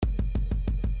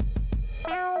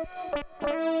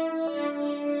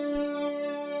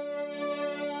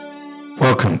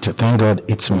Welcome to Thank God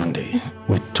It's Monday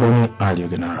with Tony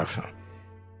Alioganarafa.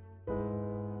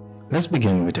 Let's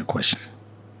begin with a question.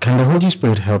 Can the Holy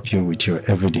Spirit help you with your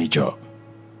everyday job?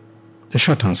 The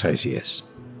short answer is yes.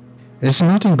 It is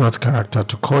not in God's character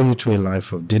to call you to a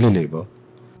life of daily labor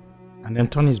and then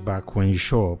turn his back when you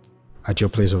show up at your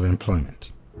place of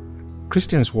employment.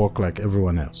 Christians work like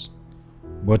everyone else,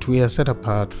 but we are set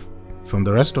apart from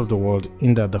the rest of the world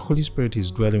in that the Holy Spirit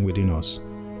is dwelling within us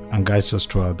and guides us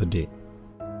throughout the day.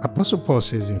 Apostle Paul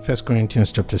says in 1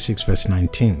 Corinthians chapter 6 verse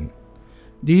 19,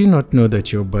 "Do you not know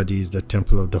that your body is the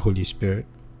temple of the Holy Spirit?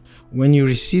 When you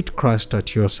received Christ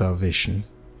at your salvation,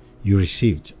 you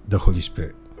received the Holy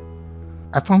Spirit."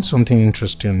 I found something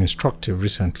interesting and instructive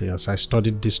recently as I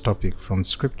studied this topic from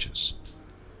scriptures.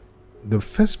 The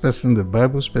first person the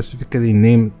Bible specifically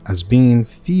named as being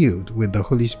filled with the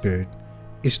Holy Spirit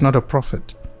is not a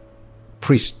prophet,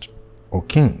 priest, or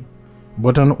king,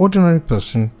 but an ordinary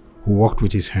person who worked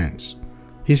with his hands.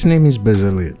 His name is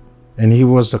Bezalel, and he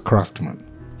was a craftsman.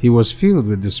 He was filled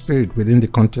with the Spirit within the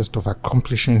context of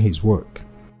accomplishing his work.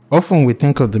 Often we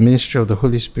think of the ministry of the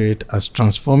Holy Spirit as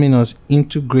transforming us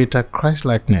into greater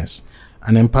Christ-likeness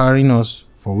and empowering us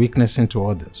for witnessing to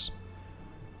others.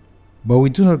 But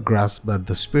we do not grasp that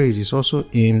the Spirit is also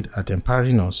aimed at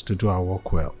empowering us to do our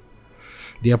work well.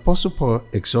 The Apostle Paul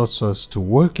exhorts us to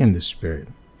work in the Spirit,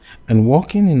 and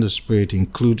walking in the Spirit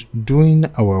includes doing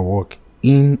our work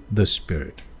in the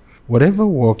Spirit. Whatever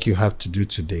work you have to do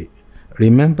today,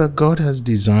 remember God has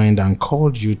designed and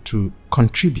called you to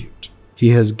contribute. He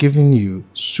has given you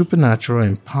supernatural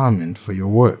empowerment for your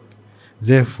work.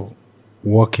 Therefore,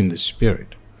 walk in the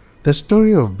Spirit. The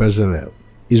story of Bezalel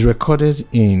is recorded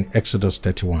in Exodus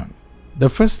 31. The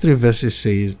first 3 verses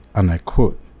says, and I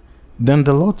quote, "Then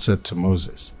the Lord said to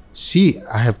Moses, 'See,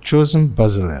 I have chosen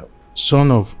Bezalel,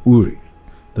 son of Uri,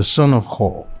 the son of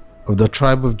Hur, of the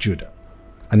tribe of Judah,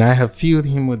 and I have filled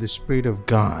him with the Spirit of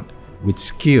God, with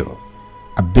skill,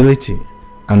 ability,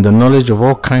 and the knowledge of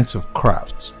all kinds of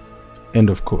crafts.'"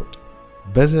 End of quote.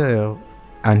 Bezalel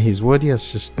and his worthy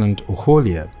assistant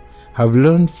Oholiab have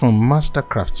learned from master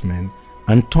craftsmen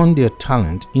and turned their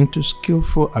talent into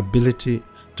skillful ability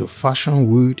to fashion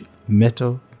wood,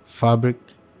 metal, fabric,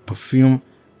 perfume,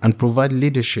 and provide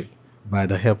leadership by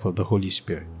the help of the Holy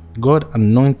Spirit. God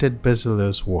anointed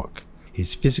Bezalel's work,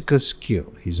 his physical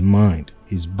skill, his mind,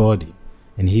 his body,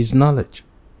 and his knowledge.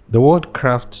 The word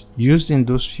craft used in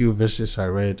those few verses I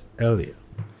read earlier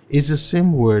is the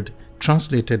same word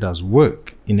translated as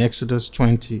work in Exodus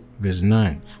 20 verse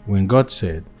 9, when God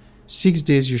said, 6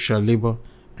 days you shall labor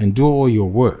and do all your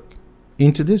work.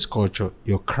 In today's culture,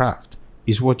 your craft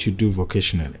is what you do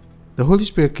vocationally. The Holy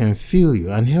Spirit can fill you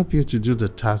and help you to do the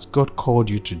task God called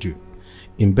you to do.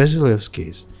 In Bezalel's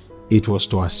case, it was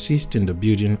to assist in the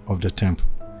building of the temple.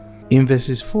 In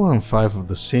verses 4 and 5 of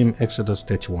the same Exodus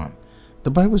 31,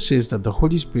 the Bible says that the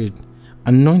Holy Spirit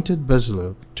anointed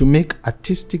Bezalel to make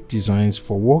artistic designs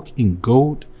for work in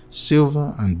gold,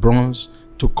 silver, and bronze,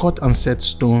 to cut and set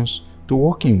stones, to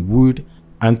work in wood,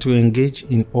 and to engage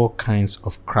in all kinds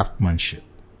of craftsmanship.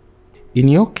 In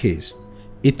your case,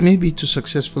 it may be to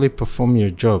successfully perform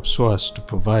your job so as to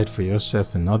provide for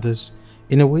yourself and others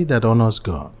in a way that honors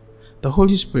God. The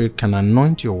Holy Spirit can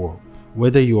anoint your work,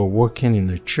 whether you are working in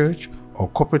a church or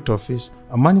corporate office,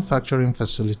 a manufacturing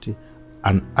facility,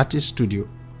 an artist studio,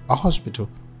 a hospital,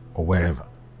 or wherever.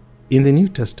 In the New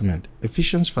Testament,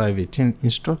 Ephesians 5:18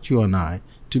 instructs you and I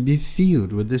to be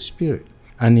filled with the Spirit.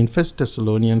 And in 1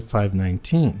 Thessalonians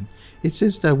 5:19, it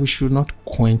says that we should not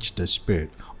quench the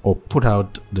Spirit or put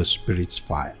out the Spirit's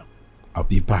fire. I'll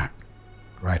be back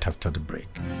right after the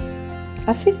break.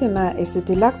 Afifima is a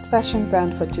deluxe fashion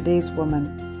brand for today's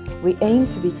woman. We aim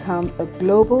to become a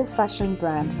global fashion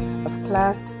brand of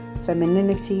class,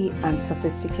 femininity, and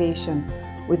sophistication,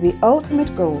 with the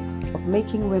ultimate goal of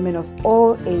making women of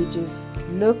all ages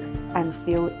look and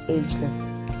feel ageless.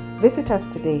 Visit us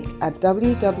today at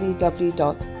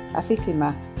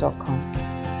www.afifima.com.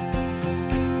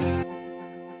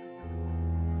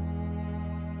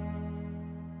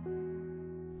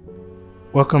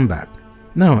 Welcome back.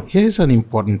 Now, here's an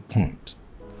important point.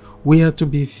 We are to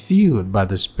be filled by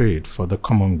the Spirit for the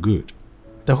common good.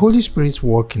 The Holy Spirit's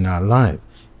work in our life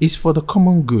is for the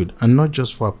common good and not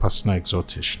just for our personal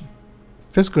exaltation.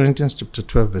 1 Corinthians chapter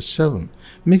 12 verse 7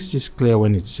 makes this clear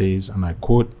when it says, and I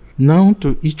quote, "Now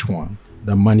to each one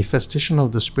the manifestation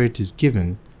of the Spirit is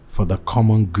given for the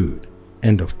common good."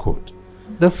 End of quote.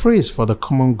 The phrase "for the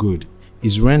common good"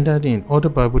 is rendered in other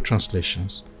Bible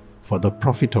translations, "for the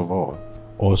profit of all,"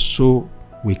 or "so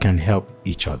we can help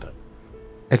each other."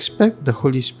 Expect the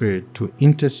Holy Spirit to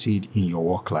intercede in your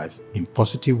work life in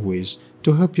positive ways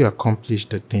to help you accomplish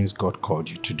the things God called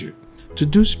you to do. To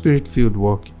do Spirit-filled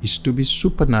work is to be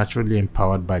supernaturally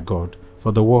empowered by God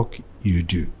for the work you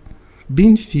do.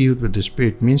 Being filled with the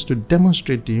Spirit means to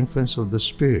demonstrate the influence of the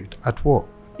Spirit at work.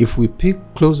 If we pay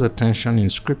close attention in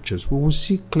scriptures, we will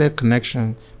see clear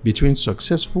connection between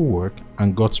successful work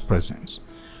and God's presence.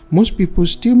 Most people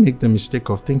still make the mistake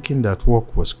of thinking that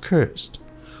work was cursed.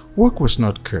 Work was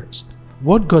not cursed.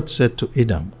 What God said to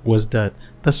Adam was that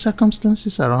the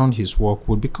circumstances around his work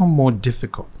would become more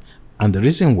difficult, and the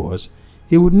reason was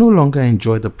he would no longer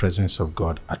enjoy the presence of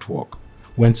God at work.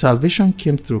 When salvation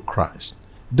came through Christ,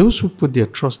 those who put their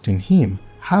trust in Him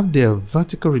have their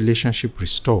vertical relationship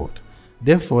restored.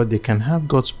 Therefore, they can have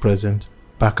God's presence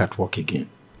back at work again.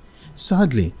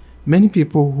 Sadly, many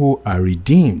people who are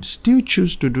redeemed still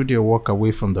choose to do their work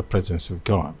away from the presence of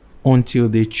God. Until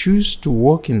they choose to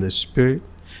walk in the Spirit,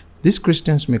 these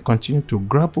Christians may continue to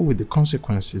grapple with the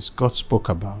consequences God spoke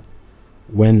about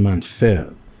when man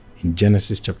fell in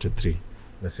Genesis chapter 3,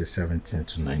 verses 17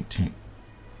 to 19.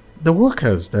 The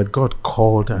workers that God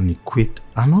called and equipped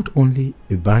are not only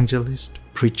evangelists,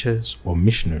 preachers, or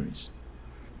missionaries.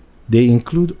 They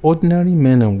include ordinary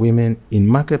men and women in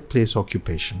marketplace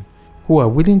occupation who are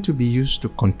willing to be used to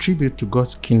contribute to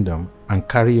God's kingdom and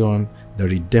carry on the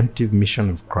redemptive mission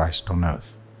of Christ on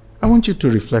earth. I want you to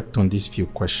reflect on these few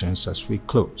questions as we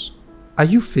close. Are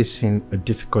you facing a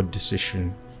difficult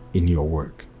decision in your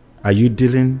work? Are you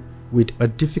dealing with a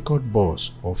difficult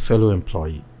boss or fellow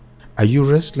employee? Are you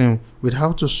wrestling with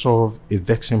how to solve a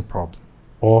vexing problem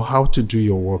or how to do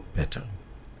your work better?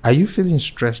 Are you feeling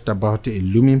stressed about a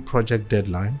looming project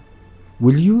deadline?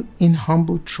 Will you, in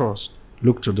humble trust,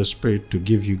 look to the Spirit to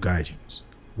give you guidance,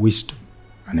 wisdom,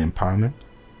 and empowerment?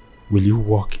 Will you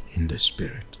walk in the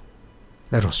Spirit?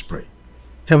 Let us pray.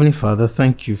 Heavenly Father,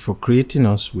 thank you for creating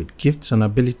us with gifts and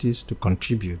abilities to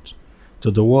contribute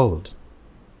to the world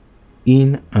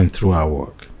in and through our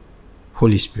work.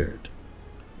 Holy Spirit,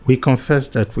 we confess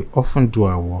that we often do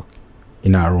our work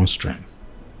in our own strength.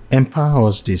 Empower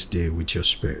us this day with your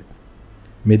Spirit.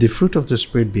 May the fruit of the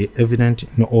Spirit be evident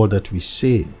in all that we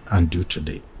say and do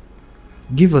today.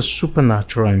 Give us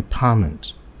supernatural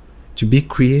empowerment to be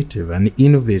creative and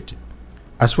innovative,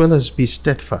 as well as be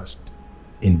steadfast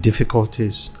in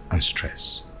difficulties and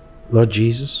stress. Lord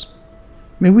Jesus,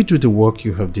 may we do the work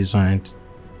you have designed,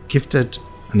 gifted,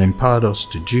 and empowered us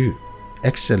to do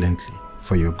excellently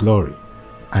for your glory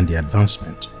and the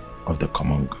advancement of the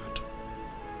common good.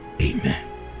 Amen.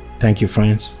 Thank you,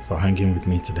 friends, for hanging with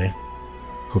me today.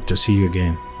 Hope to see you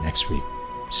again next week.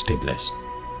 Stay blessed.